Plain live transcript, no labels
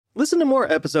Listen to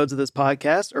more episodes of this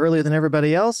podcast earlier than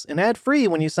everybody else and ad-free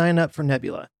when you sign up for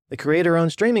Nebula, the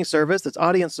creator-owned streaming service that's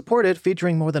audience-supported,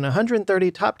 featuring more than 130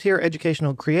 top-tier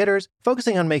educational creators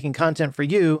focusing on making content for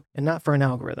you and not for an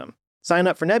algorithm. Sign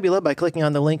up for Nebula by clicking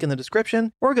on the link in the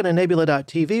description or go to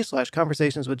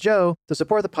nebula.tv/conversationswithjoe to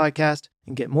support the podcast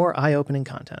and get more eye-opening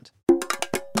content.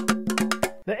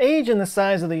 The age and the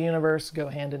size of the universe go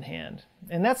hand in hand.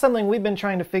 And that's something we've been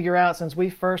trying to figure out since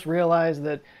we first realized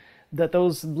that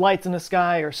those lights in the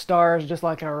sky are stars just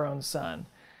like our own sun.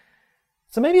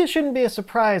 So maybe it shouldn't be a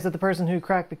surprise that the person who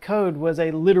cracked the code was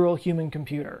a literal human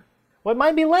computer. What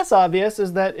might be less obvious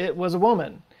is that it was a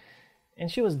woman.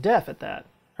 And she was deaf at that.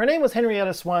 Her name was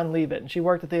Henrietta Swan Leavitt, and she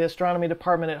worked at the astronomy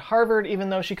department at Harvard, even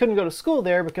though she couldn't go to school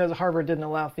there because Harvard didn't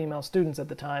allow female students at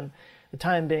the time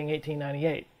being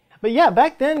 1898. But yeah,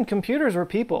 back then, computers were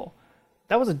people.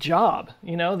 That was a job.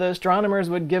 You know, the astronomers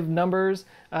would give numbers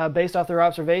based off their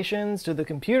observations to the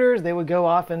computers. They would go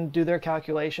off and do their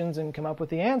calculations and come up with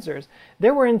the answers.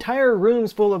 There were entire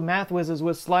rooms full of math whizzes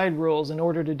with slide rules in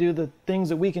order to do the things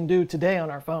that we can do today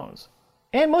on our phones.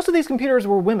 And most of these computers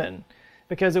were women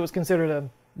because it was considered a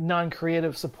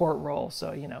non-creative support role.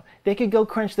 So, you know, they could go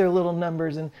crunch their little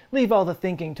numbers and leave all the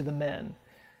thinking to the men.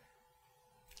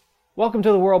 Welcome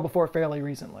to the world before fairly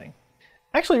recently.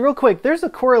 Actually, real quick, there's a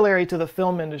corollary to the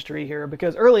film industry here,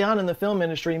 because early on in the film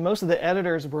industry, most of the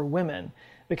editors were women,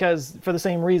 because for the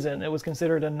same reason, it was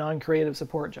considered a non-creative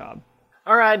support job.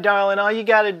 All right, darling, all you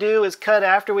gotta do is cut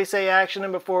after we say action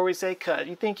and before we say cut.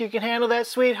 You think you can handle that,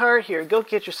 sweetheart? Here, go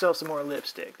get yourself some more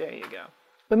lipstick. There you go.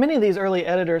 But many of these early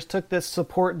editors took this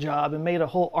support job and made a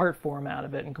whole art form out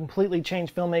of it and completely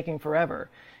changed filmmaking forever.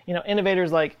 You know,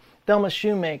 innovators like Thelma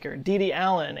Shoemaker, Dede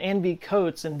Allen, Ann V.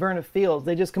 Coates, and Verna Fields,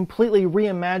 they just completely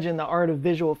reimagined the art of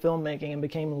visual filmmaking and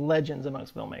became legends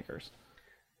amongst filmmakers.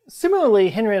 Similarly,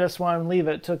 Henrietta Swan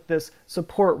Leavitt took this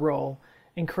support role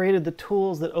and created the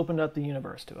tools that opened up the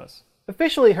universe to us.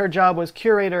 Officially, her job was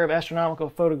curator of astronomical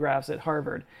photographs at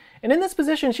Harvard. And in this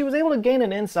position, she was able to gain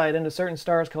an insight into certain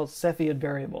stars called Cepheid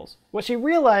variables. What she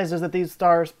realized is that these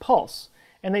stars pulse,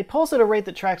 and they pulse at a rate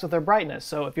that tracks with their brightness.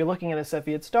 So if you're looking at a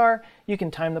Cepheid star, you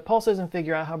can time the pulses and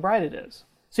figure out how bright it is.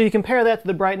 So you compare that to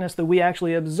the brightness that we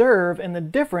actually observe, and the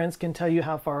difference can tell you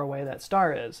how far away that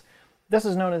star is. This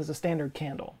is known as the standard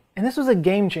candle. And this was a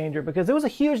game changer because there was a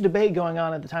huge debate going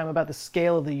on at the time about the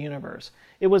scale of the universe.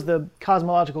 It was the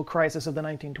cosmological crisis of the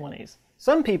 1920s.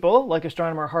 Some people, like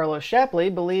astronomer Harlow Shapley,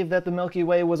 believed that the Milky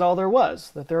Way was all there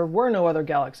was, that there were no other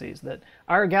galaxies, that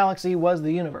our galaxy was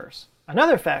the universe.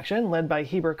 Another faction, led by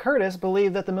Heber Curtis,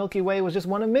 believed that the Milky Way was just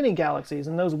one of many galaxies,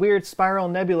 and those weird spiral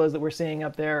nebulas that we're seeing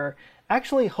up there are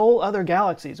actually whole other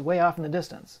galaxies way off in the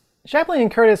distance. Shapley and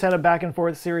Curtis had a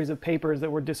back-and-forth series of papers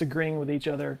that were disagreeing with each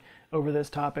other over this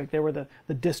topic. They were the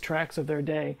diss tracks of their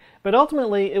day. But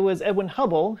ultimately, it was Edwin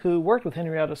Hubble, who worked with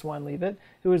Henrietta Swan Leavitt,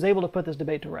 who was able to put this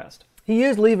debate to rest. He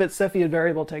used Leavitt's Cepheid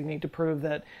variable technique to prove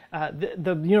that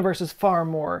the universe is far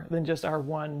more than just our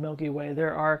one Milky Way.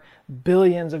 There are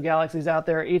billions of galaxies out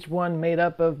there, each one made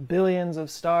up of billions of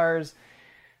stars.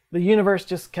 The universe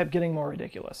just kept getting more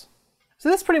ridiculous. So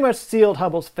this pretty much sealed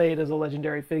Hubble's fate as a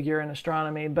legendary figure in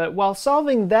astronomy, but while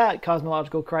solving that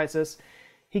cosmological crisis,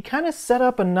 he kind of set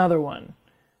up another one,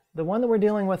 the one that we're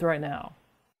dealing with right now.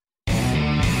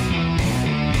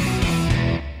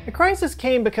 The crisis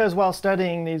came because while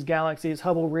studying these galaxies,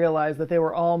 Hubble realized that they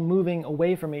were all moving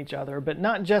away from each other, but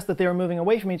not just that they were moving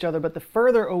away from each other, but the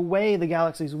further away the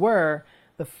galaxies were,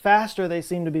 the faster they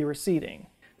seemed to be receding.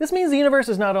 This means the universe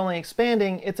is not only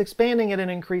expanding, it's expanding at an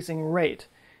increasing rate.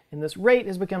 And this rate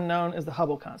has become known as the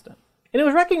Hubble constant. And it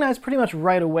was recognized pretty much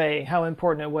right away how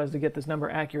important it was to get this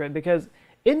number accurate, because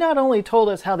it not only told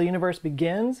us how the universe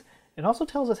begins, it also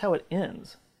tells us how it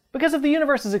ends. Because if the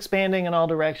universe is expanding in all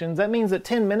directions, that means that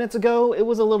 10 minutes ago, it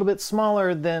was a little bit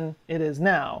smaller than it is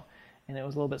now. And it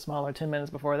was a little bit smaller 10 minutes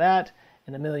before that,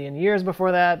 and 1,000,000 years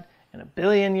before that, and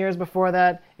 1,000,000,000 years before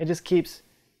that. It just keeps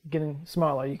getting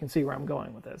smaller. You can see where I'm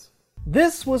going with this.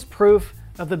 This was proof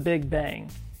of the Big Bang.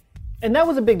 And that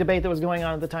was a big debate that was going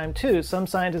on at the time too. Some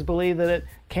scientists believe that it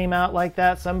came out like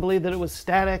that. Some believe that it was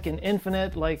static and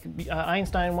infinite, like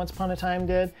Einstein once upon a time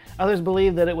did. Others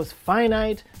believe that it was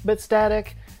finite but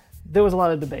static. There was a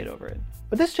lot of debate over it.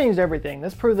 But this changed everything.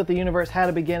 This proved that the universe had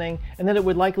a beginning and that it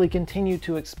would likely continue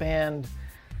to expand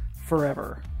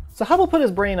forever. So Hubble put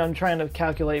his brain on trying to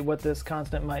calculate what this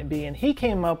constant might be, and he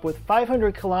came up with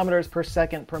 500 kilometers per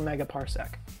second per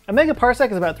megaparsec. A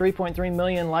megaparsec is about 3.3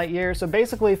 million light years, so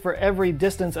basically for every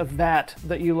distance of that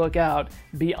you look out,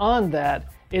 beyond that,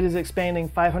 it is expanding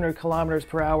 500 kilometers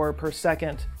per hour per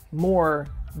second more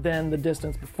than the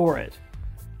distance before it.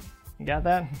 You got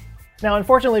that? Now,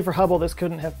 unfortunately for Hubble, this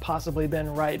couldn't have possibly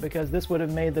been right because this would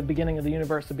have made the beginning of the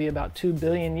universe to be about 2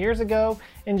 billion years ago,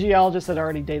 and geologists had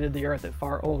already dated the Earth at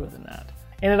far older than that.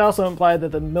 And it also implied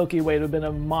that the Milky Way would have been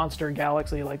a monster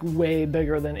galaxy, like way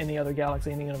bigger than any other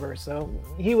galaxy in the universe, so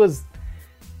he was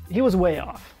way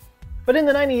off. But in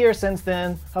the 90 years since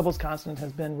then, Hubble's constant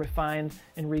has been refined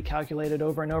and recalculated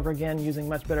over and over again using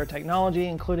much better technology,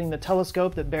 including the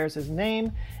telescope that bears his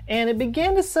name, and it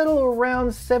began to settle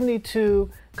around 72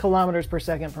 kilometers per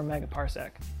second per megaparsec.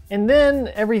 And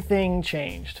then everything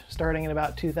changed, starting in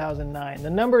about 2009. The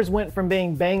numbers went from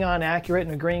being bang-on accurate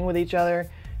and agreeing with each other,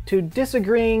 to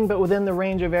disagreeing but within the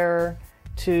range of error,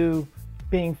 to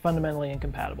being fundamentally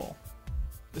incompatible,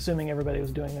 assuming everybody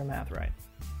was doing their math right.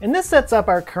 And this sets up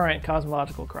our current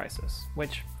cosmological crisis,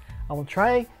 which I will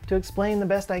try to explain the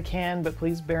best I can, but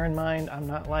please bear in mind I'm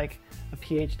not like a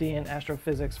PhD in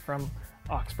astrophysics from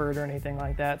Oxford or anything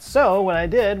like that. So what I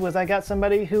did was I got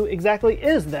somebody who exactly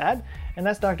is that, and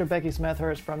that's Dr. Becky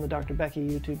Smethurst from the Dr. Becky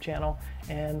YouTube channel.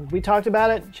 And we talked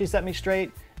about it, she set me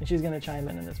straight, and she's going to chime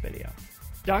in this video.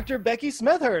 Dr. Becky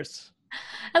Smethurst!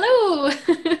 Hello!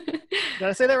 Did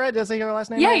I say that right? Did I say your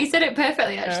last name Yeah, right? you said it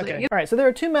perfectly, actually. Okay. All right, so there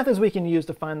are two methods we can use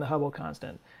to find the Hubble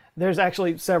constant. There's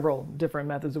actually several different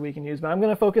methods that we can use, but I'm going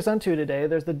to focus on two today.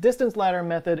 There's the distance ladder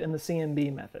method and the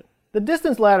CMB method. The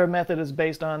distance ladder method is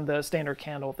based on the standard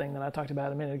candle thing that I talked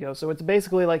about a minute ago. So it's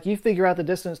basically like you figure out the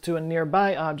distance to a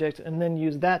nearby object and then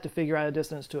use that to figure out a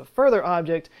distance to a further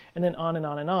object, and then on and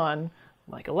on and on,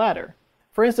 like a ladder.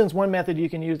 For instance, one method you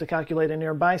can use to calculate a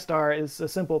nearby star is a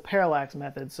simple parallax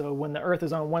method. So when the Earth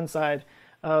is on one side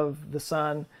of the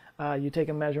sun, you take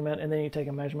a measurement, and then you take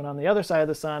a measurement on the other side of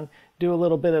the sun, do a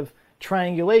little bit of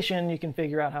triangulation, you can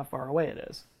figure out how far away it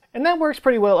is. And that works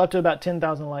pretty well up to about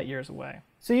 10,000 light years away.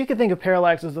 So you could think of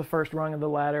parallax as the first rung of the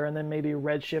ladder, and then maybe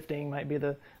redshifting might be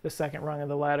the second rung of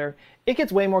the ladder. It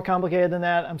gets way more complicated than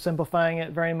that. I'm simplifying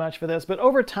it very much for this, but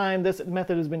over time this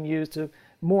method has been used to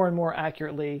more and more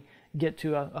accurately get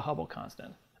to a Hubble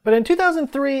constant. But in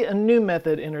 2003, a new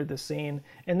method entered the scene,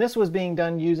 and this was being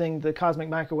done using the cosmic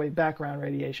microwave background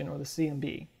radiation, or the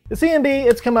CMB. The CMB,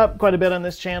 it's come up quite a bit on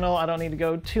this channel. I don't need to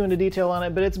go too into detail on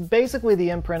it, but it's basically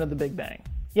the imprint of the Big Bang.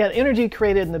 Yeah, the energy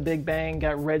created in the Big Bang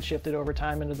got redshifted over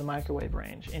time into the microwave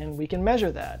range, and we can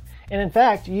measure that. And in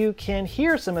fact, you can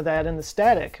hear some of that in the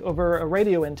static over a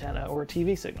radio antenna or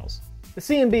TV signals. The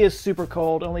CMB is super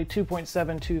cold, only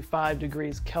 2.725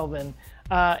 degrees Kelvin,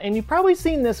 and you've probably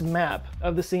seen this map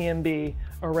of the CMB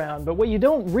around, but what you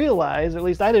don't realize, or at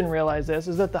least I didn't realize this,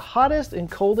 is that the hottest and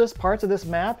coldest parts of this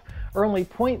map are only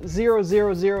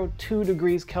 0.0002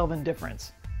 degrees Kelvin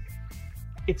difference.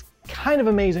 It's kind of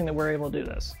amazing that we're able to do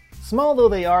this. Small though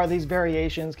they are, these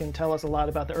variations can tell us a lot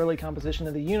about the early composition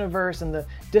of the universe and the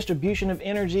distribution of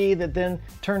energy that then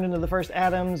turned into the first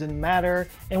atoms and matter,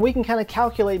 and we can kind of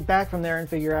calculate back from there and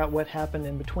figure out what happened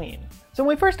in between. So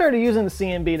when we first started using the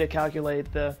CMB to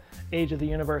calculate the age of the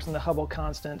universe and the Hubble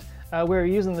constant, we were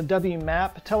using the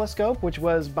WMAP telescope, which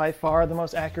was by far the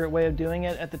most accurate way of doing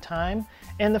it at the time,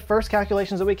 and the first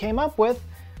calculations that we came up with,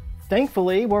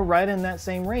 thankfully, were right in that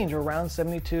same range, around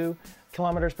 72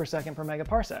 kilometers per second per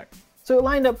megaparsec. So it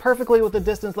lined up perfectly with the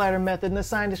distance ladder method, and the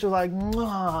scientists were like,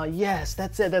 "Mwah, yes,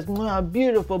 that's it, that's mwah,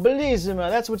 beautiful, bellissima,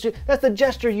 that's the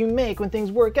gesture you make when things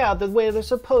work out the way they're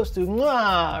supposed to,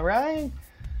 mwah," right?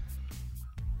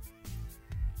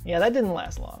 Yeah, that didn't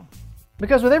last long.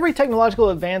 Because with every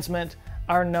technological advancement,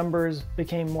 our numbers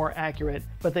became more accurate,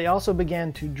 but they also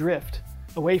began to drift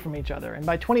away from each other. And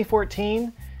by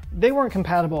 2014, they weren't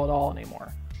compatible at all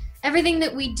anymore. Everything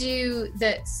that we do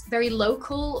that's very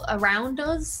local around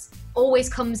us always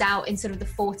comes out in sort of the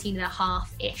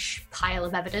 14.5-ish pile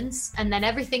of evidence. And then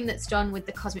everything that's done with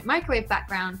the cosmic microwave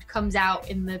background comes out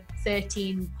in the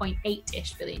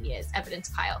 13.8-ish billion years evidence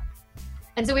pile.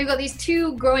 And so we've got these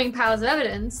two growing piles of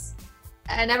evidence,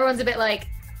 and everyone's a bit like,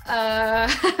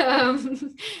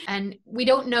 and we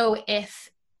don't know if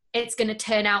it's going to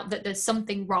turn out that there's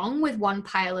something wrong with one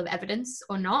pile of evidence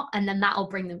or not, and then that'll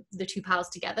bring the two piles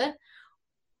together.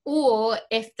 Or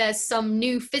if there's some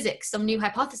new physics, some new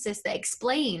hypothesis that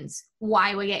explains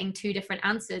why we're getting two different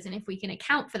answers, and if we can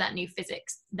account for that new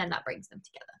physics, then that brings them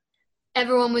together.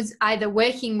 Everyone was either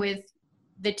working with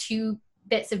the two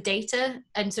bits of data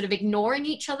and sort of ignoring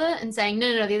each other and saying,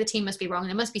 no, the other team must be wrong.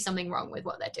 There must be something wrong with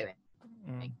what they're doing.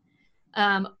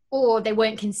 Or they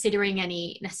weren't considering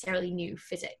any necessarily new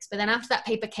physics. But then after that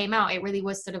paper came out, it really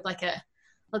was sort of like a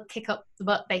kick up the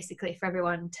butt basically for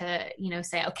everyone to,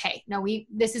 say, okay, no,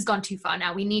 this has gone too far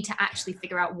now. We need to actually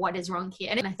figure out what is wrong here.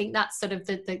 And I think that's sort of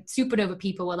the supernova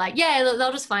people were like, yeah,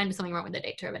 they'll just find something wrong with the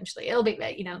data eventually. It'll be,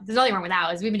 there's nothing wrong with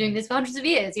ours. We've been doing this for hundreds of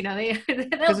years,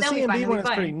 Because the CMB one is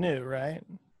pretty new, right?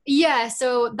 Yeah,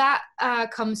 so that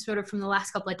comes sort of from the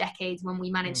last couple of decades when we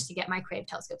managed to get microwave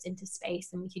telescopes into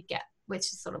space, and we could get, which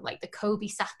is sort of like the COBE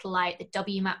satellite, the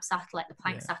WMAP satellite, the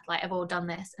Planck satellite have all done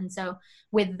this. And so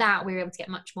with that, we were able to get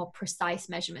much more precise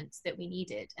measurements that we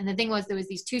needed. And the thing was, there was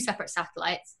these two separate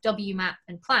satellites, WMAP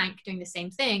and Planck, doing the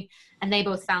same thing, and they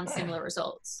both found similar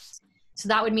results. So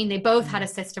that would mean they both had a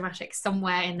systematic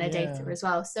somewhere in their data as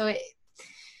well. So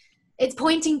it's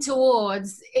pointing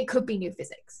towards it could be new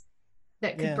physics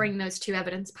that could bring those two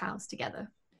evidence piles together.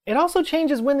 It also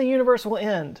changes when the universe will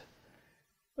end,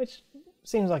 which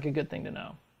seems like a good thing to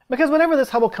know. Because whatever this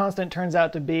Hubble constant turns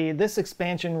out to be, this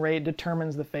expansion rate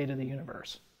determines the fate of the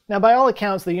universe. Now, by all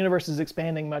accounts, the universe is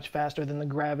expanding much faster than the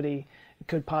gravity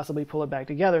could possibly pull it back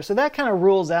together. So that kind of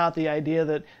rules out the idea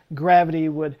that gravity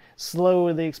would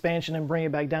slow the expansion and bring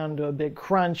it back down to a big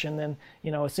crunch, and then,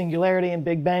 a singularity and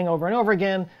Big Bang over and over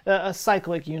again, a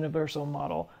cyclic universal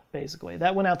model, basically.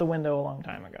 That went out the window a long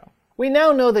time ago. We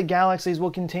now know that galaxies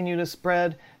will continue to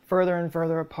spread further and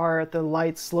further apart, the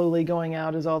light slowly going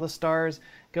out as all the stars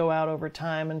go out over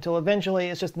time, until eventually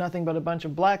it's just nothing but a bunch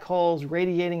of black holes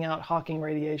radiating out Hawking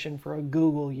radiation for a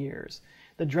googol years,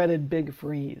 the dreaded big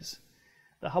freeze.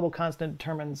 The Hubble constant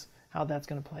determines how that's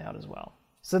going to play out as well.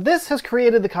 So this has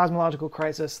created the cosmological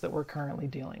crisis that we're currently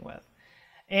dealing with.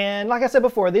 And like I said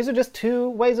before, these are just two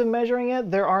ways of measuring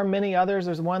it. There are many others.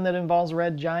 There's one that involves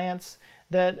red giants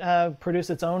that produce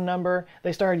its own number.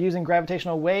 They started using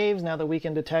gravitational waves now that we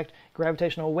can detect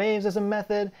gravitational waves as a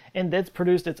method, and it's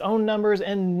produced its own numbers,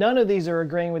 and none of these are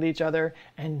agreeing with each other,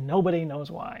 and nobody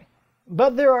knows why.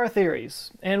 But there are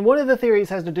theories, and one of the theories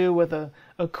has to do with a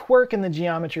quirk in the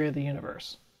geometry of the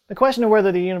universe. The question of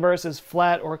whether the universe is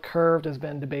flat or curved has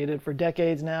been debated for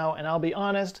decades now, and I'll be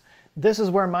honest, this is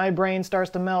where my brain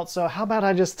starts to melt, so how about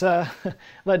I just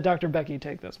let Dr. Becky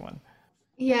take this one?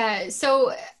 Yeah,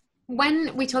 so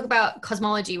when we talk about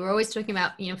cosmology, we're always talking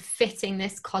about, fitting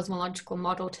this cosmological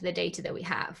model to the data that we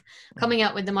have, coming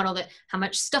up with the model that how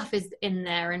much stuff is in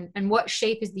there and what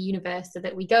shape is the universe, so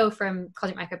that we go from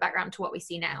cosmic micro background to what we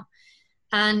see now.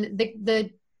 And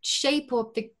the shape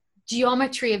or the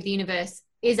geometry of the universe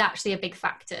is actually a big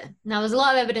factor. Now, there's a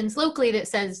lot of evidence locally that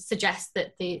suggests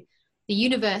that the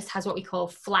universe has what we call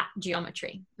flat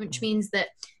geometry, which means that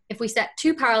if we set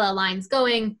two parallel lines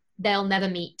going, they'll never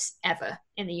meet ever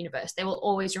in the universe. They will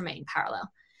always remain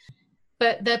parallel.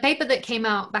 But the paper that came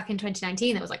out back in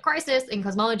 2019 that was like crisis in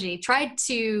cosmology tried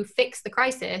to fix the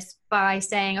crisis by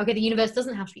saying, okay, the universe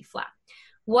doesn't have to be flat.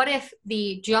 What if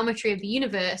the geometry of the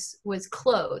universe was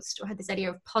closed, or had this idea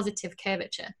of positive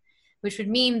curvature, which would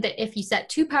mean that if you set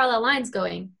two parallel lines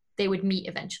going, they would meet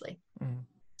eventually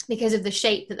because of the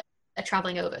shape that they're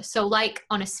traveling over. So like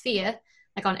on a sphere,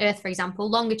 like on Earth, for example,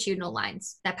 longitudinal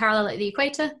lines, they're parallel at the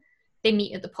equator, they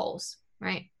meet at the poles,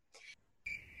 right?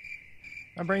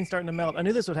 My brain's starting to melt. I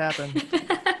knew this would happen.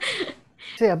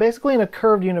 So yeah, basically in a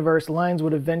curved universe, lines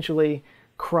would eventually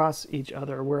cross each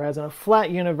other, whereas in a flat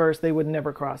universe, they would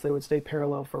never cross. They would stay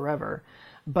parallel forever.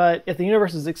 But if the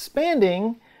universe is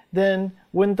expanding, then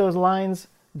wouldn't those lines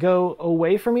go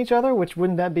away from each other?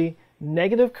 Wouldn't that be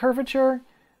negative curvature?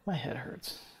 My head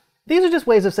hurts. These are just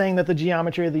ways of saying that the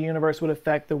geometry of the universe would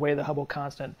affect the way the Hubble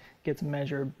constant gets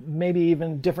measured, maybe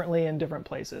even differently in different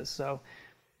places. So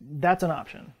that's an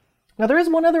option. Now there is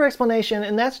one other explanation,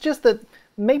 and that's just that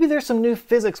maybe there's some new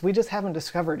physics we just haven't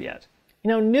discovered yet.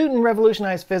 Newton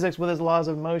revolutionized physics with his laws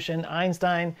of motion.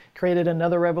 Einstein created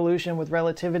another revolution with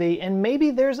relativity, and maybe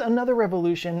there's another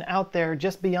revolution out there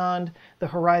just beyond the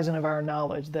horizon of our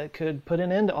knowledge that could put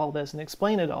an end to all this and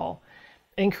explain it all,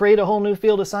 and create a whole new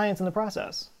field of science in the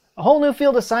process. A whole new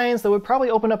field of science that would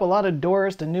probably open up a lot of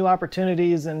doors to new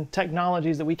opportunities and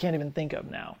technologies that we can't even think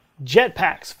of now.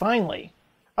 Jetpacks, finally!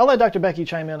 I'll let Dr. Becky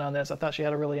chime in on this. I thought she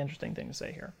had a really interesting thing to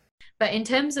say here. But in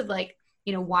terms of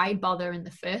why bother in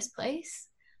the first place?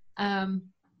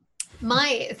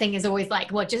 My thing is always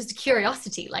just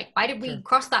curiosity. Why did we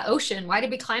cross that ocean? Why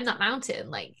did we climb that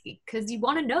mountain? Because you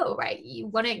want to know, right? You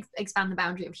want to expand the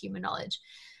boundary of human knowledge.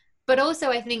 But also,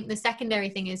 I think the secondary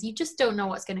thing is you just don't know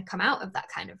what's going to come out of that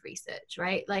kind of research,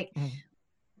 right?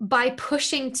 By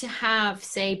pushing to have,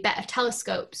 say, better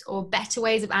telescopes or better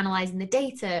ways of analyzing the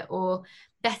data or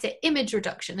better image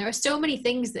reduction, there are so many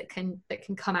things that can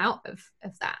come out of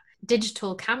that.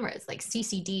 digital cameras like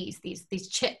CCDs, these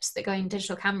chips that go in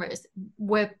digital cameras,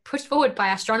 were pushed forward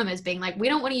by astronomers being like, we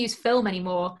don't want to use film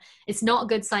anymore. It's not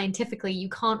good scientifically. You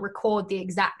can't record the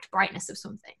exact brightness of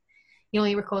something. You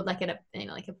only record like a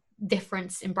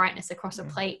difference in brightness across a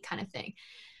plate kind of thing.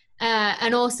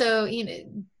 And also,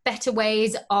 better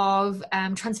ways of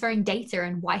transferring data,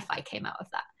 and Wi-Fi came out of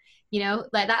that.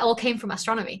 Like that all came from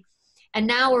astronomy. And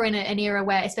now we're in an era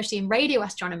where, especially in radio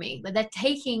astronomy, they're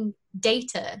taking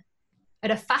data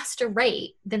at a faster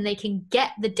rate than they can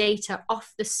get the data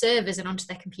off the servers and onto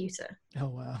their computer. Oh,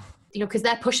 wow. Because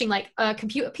they're pushing like,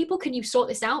 computer people, can you sort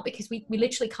this out? Because we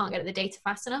literally can't get the data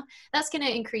fast enough. That's going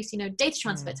to increase, data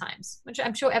transfer times, which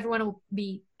I'm sure everyone will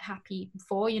be happy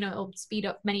for. It'll speed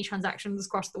up many transactions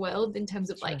across the world in terms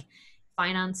of like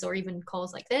finance or even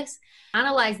calls like this.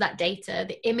 Analyze that data.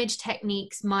 The image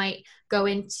techniques might go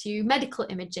into medical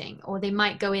imaging, or they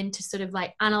might go into sort of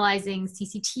like analyzing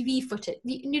CCTV footage,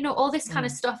 all this kind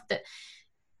of stuff. That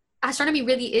astronomy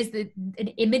really is an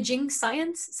imaging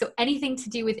science. So anything to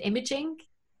do with imaging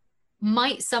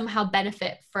might somehow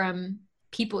benefit from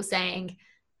people saying,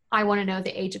 I want to know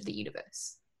the age of the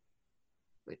universe,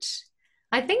 which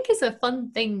I think is a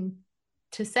fun thing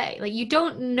to say. Like, you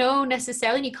don't know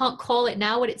necessarily, and you can't call it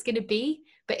now what it's going to be,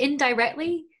 but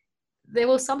indirectly they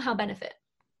will somehow benefit.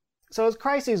 So as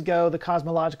crises go, the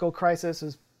cosmological crisis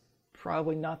is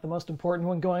probably not the most important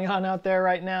one going on out there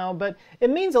right now, but it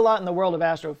means a lot in the world of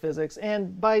astrophysics,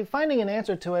 and by finding an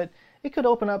answer to it, it could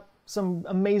open up some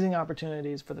amazing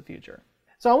opportunities for the future.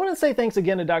 So I want to say thanks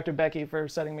again to Dr. Becky for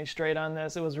setting me straight on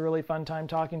this. It was a really fun time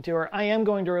talking to her. I am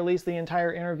going to release the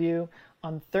entire interview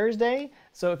on Thursday,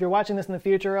 so if you're watching this in the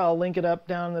future, I'll link it up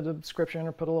down in the description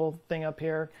or put a little thing up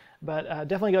here, but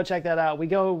definitely go check that out. We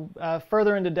go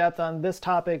further into depth on this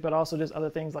topic, but also just other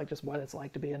things like just what it's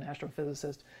like to be an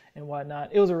astrophysicist and whatnot.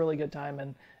 It was a really good time,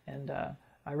 and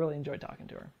I really enjoyed talking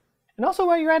to her. And also,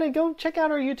 while you're at it, go check out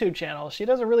her YouTube channel. She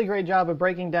does a really great job of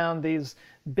breaking down these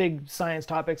big science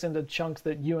topics into chunks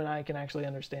that you and I can actually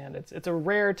understand. It's a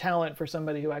rare talent for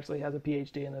somebody who actually has a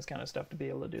PhD in this kind of stuff to be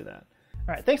able to do that.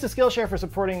 All right, thanks to Skillshare for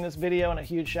supporting this video, and a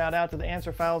huge shout out to the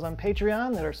Answer Files on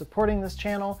Patreon that are supporting this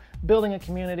channel, building a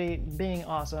community, being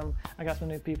awesome. I got some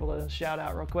new people to shout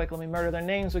out real quick. Let me murder their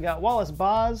names. We got Wallace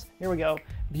Boz. Here we go.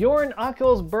 Bjorn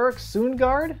Akelsberg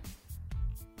Sundgaard.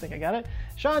 I think I got it.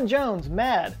 Sean Jones,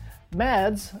 Mads,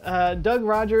 Doug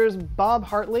Rogers, Bob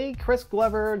Hartley, Chris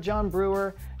Glover, John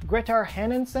Brewer, Gretar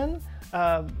Hannensen,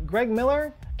 Greg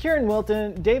Miller, Kieran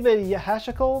Wilton, David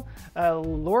Yahashikal,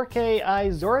 Lorke I.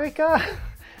 Zorica,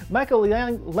 Michael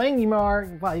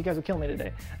Langmar, wow, you guys are killing me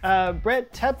today,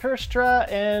 Brett Tepperstra,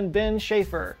 and Ben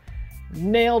Schaefer.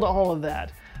 Nailed all of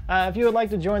that. If you would like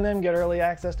to join them, get early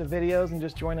access to videos, and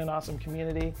just join an awesome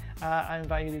community, I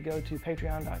invite you to go to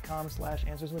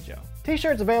patreon.com/answerswithjoe.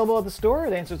 T-shirts available at the store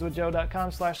at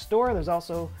answerswithjoe.com/store. There's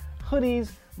also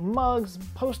hoodies, mugs,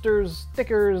 posters,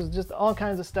 stickers, just all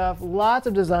kinds of stuff. Lots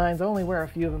of designs. I only wear a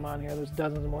few of them on here. There's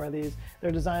dozens more of these.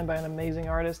 They're designed by an amazing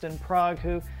artist in Prague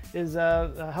who is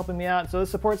helping me out. So this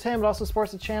supports him, but also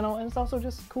supports the channel, and it's also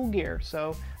just cool gear.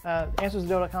 So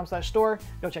answerswithjoe.com/store.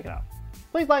 Go check it out.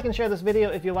 Please like and share this video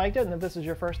if you liked it, and if this is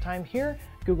your first time here,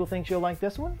 Google thinks you'll like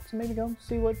this one, so maybe go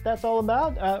see what that's all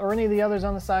about, or any of the others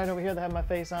on the side over here that have my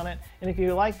face on it. And if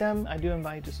you like them, I do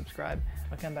invite you to subscribe.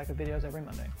 I come back with videos every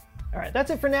Monday. All right, that's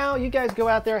it for now. You guys go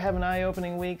out there, have an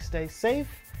eye-opening week, stay safe,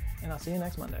 and I'll see you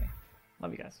next Monday.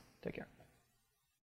 Love you guys. Take care.